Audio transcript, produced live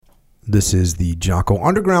This is the Jocko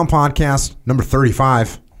Underground podcast, number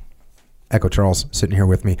 35. Echo Charles sitting here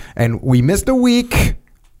with me. And we missed a week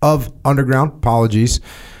of Underground. Apologies.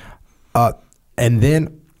 And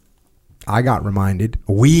then I got reminded,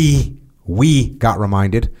 we got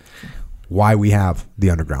reminded why we have the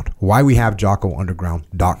Underground, why we have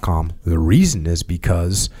JockoUnderground.com. The reason is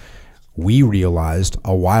because we realized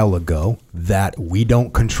a while ago that we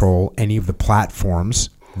don't control any of the platforms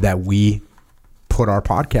that we put our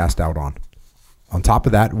podcast out on. On top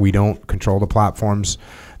of that, we don't control the platforms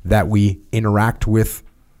that we interact with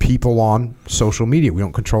people on social media. We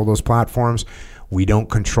don't control those platforms. We don't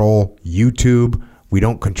control YouTube. We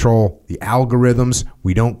don't control the algorithms.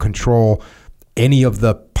 We don't control any of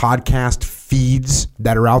the podcast feeds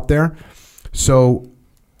that are out there. So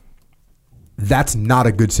that's not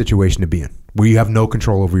a good situation to be in, where you have no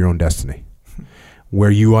control over your own destiny,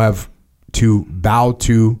 where you have to bow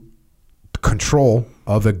to control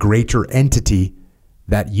of a greater entity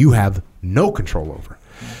that you have no control over.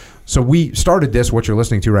 So we started this, what you're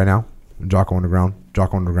listening to right now, Jocko Underground,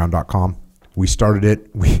 JockoUnderground.com. We started it.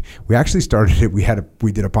 We actually started it. We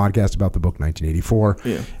did a podcast about the book 1984,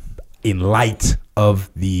 in light of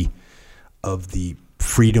the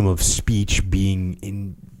freedom of speech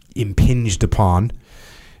being impinged upon.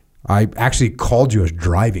 I actually called you as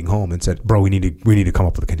driving home and said, "Bro, we need to come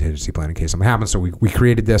up with a contingency plan in case something happens." So we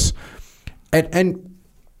created this, and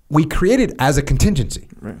we created as a contingency.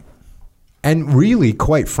 Right. And really,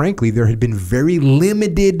 quite frankly, there had been very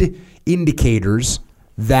limited indicators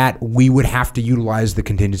that we would have to utilize the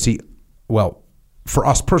contingency. Well, for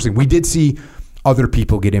us personally, we did see other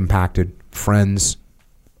people get impacted, friends,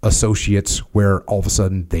 associates, where all of a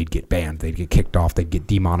sudden they'd get banned, they'd get kicked off, they'd get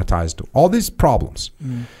demonetized, all these problems.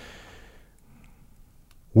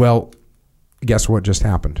 Well, guess what just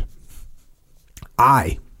happened?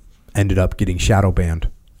 I ended up getting shadow banned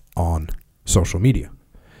on social media.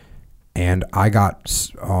 And I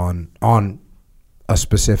got on a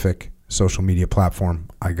specific social media platform,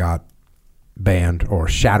 I got banned, or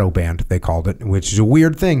shadow banned, they called it, which is a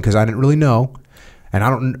weird thing because I didn't really know.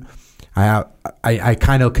 And I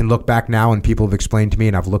kind of can look back now and people have explained to me,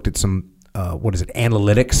 and I've looked at some,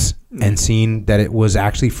 analytics, and seen that it was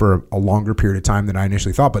actually for a longer period of time than I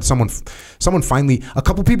initially thought. But someone finally, a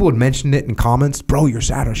couple people had mentioned it in comments, "Bro, you're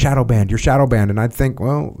shadow banned, you're shadow banned." And I'd think,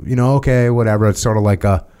 well, okay, whatever. It's sort of like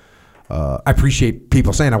I appreciate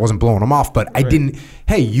people saying I wasn't blowing them off, but I didn't.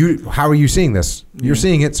 Hey, how are you seeing this? You're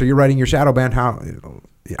seeing it, so you're writing your shadow ban. How?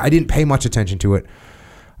 I didn't pay much attention to it.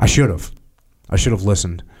 I should have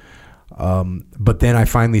listened. But then I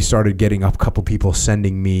finally started getting a couple people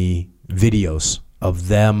sending me videos of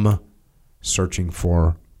them searching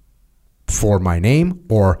for my name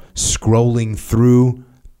or scrolling through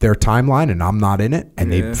their timeline, and I'm not in it,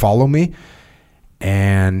 and they follow me.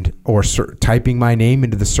 Or typing my name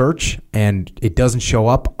into the search, and it doesn't show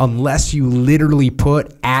up unless you literally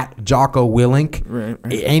put @Jocko Willink. Right.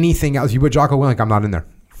 Anything else, you put Jocko Willink, I'm not in there.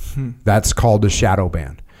 That's called a shadow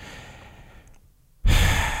ban.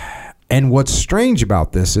 And what's strange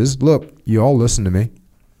about this is, look, you all listen to me.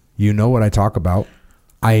 You know what I talk about.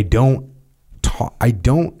 I don't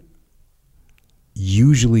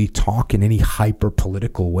usually talk in any hyper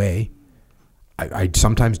political way. I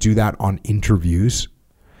sometimes do that on interviews,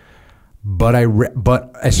 but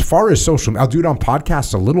as far as social, I'll do it on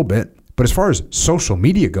podcasts a little bit. But as far as social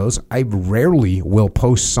media goes, I rarely will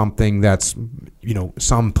post something that's,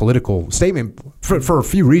 some political statement for a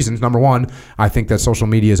few reasons. Number one, I think that social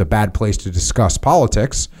media is a bad place to discuss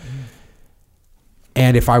politics.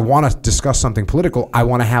 And if I want to discuss something political, I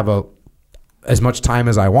want to have as much time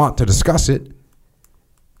as I want to discuss it.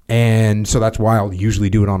 And so that's why I'll usually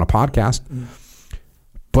do it on a podcast.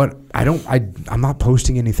 But I'm not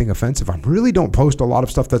posting anything offensive. I really don't post a lot of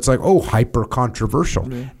stuff that's like, hyper controversial.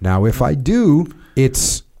 Now, if I do,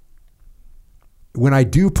 it's when I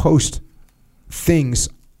do post things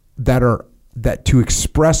that to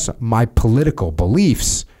express my political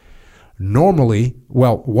beliefs, normally,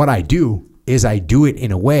 what I do is I do it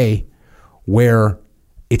in a way where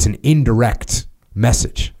it's an indirect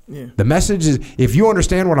message. Yeah. The message is, if you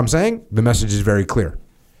understand what I'm saying, the message is very clear.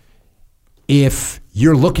 If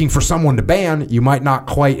you're looking for someone to ban, it might not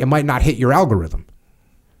hit your algorithm.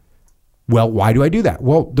 Well, why do I do that?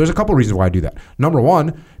 Well, there's a couple of reasons why I do that. Number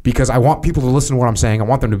one, because I want people to listen to what I'm saying. I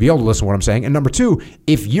want them to be able to listen to what I'm saying. And number two,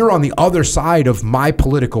 if you're on the other side of my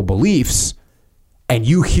political beliefs and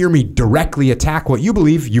you hear me directly attack what you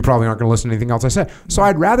believe, you probably aren't going to listen to anything else I say. So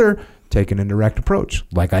I'd rather take an indirect approach,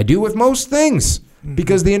 like I do with most things,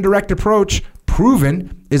 because the indirect approach,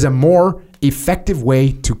 proven, is a more effective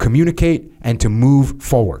way to communicate and to move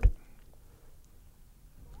forward.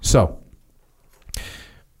 So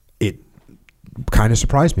kind of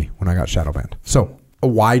surprised me when I got shadow banned. So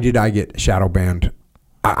why did I get shadow banned?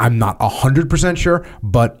 I'm not 100% sure,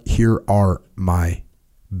 but here are my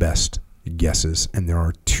best guesses. And there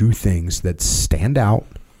are two things that stand out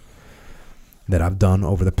that I've done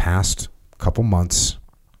over the past couple months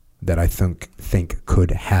that I think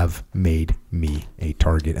could have made me a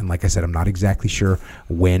target. And like I said, I'm not exactly sure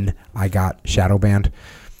when I got shadow banned,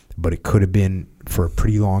 but it could have been for a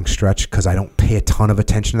pretty long stretch because I don't pay a ton of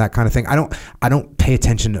attention to that kind of thing. I don't pay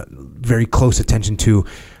very close attention to,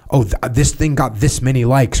 this thing got this many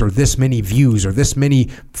likes or this many views or this many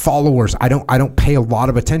followers. I don't pay a lot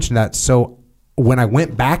of attention to that. So when I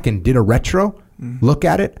went back and did a retro look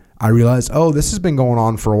at it, I realized, this has been going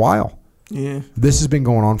on for a while. Yeah. This has been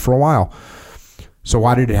going on for a while. So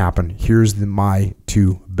why did it happen? Here's my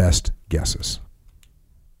two best guesses.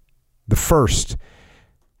 The first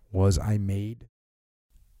was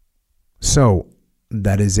So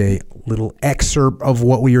that is a little excerpt of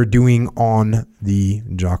what we are doing on the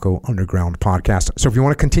Jocko Underground podcast. So if you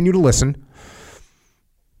want to continue to listen,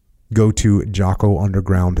 go to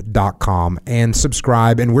jockounderground.com and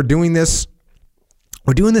subscribe. And we're doing this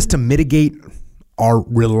to mitigate our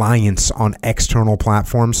reliance on external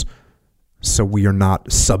platforms so we are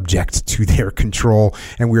not subject to their control.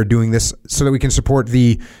 And we are doing this so that we can support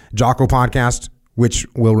the Jocko podcast, which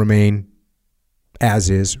will remain as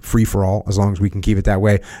is, free for all, as long as we can keep it that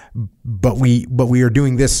way. But we are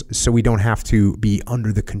doing this so we don't have to be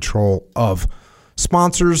under the control of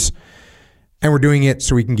sponsors. And we're doing it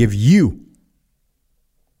so we can give you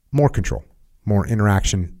more control, more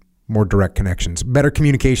interaction, more direct connections, better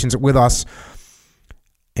communications with us.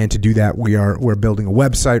 And to do that, we're building a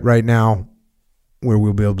website right now where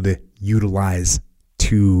we'll be able to utilize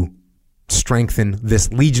to strengthen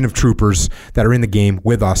this legion of troopers that are in the game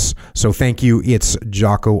with us. So thank you. It's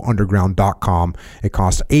jockounderground.com. It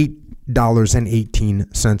costs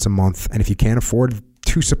 $8.18 a month. And if you can't afford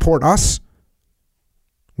to support us,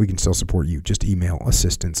 we can still support you. Just email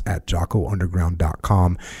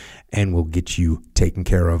assistance@jockounderground.com and we'll get you taken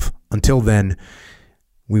care of. Until then,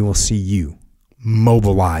 we will see you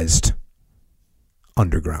mobilized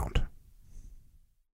underground.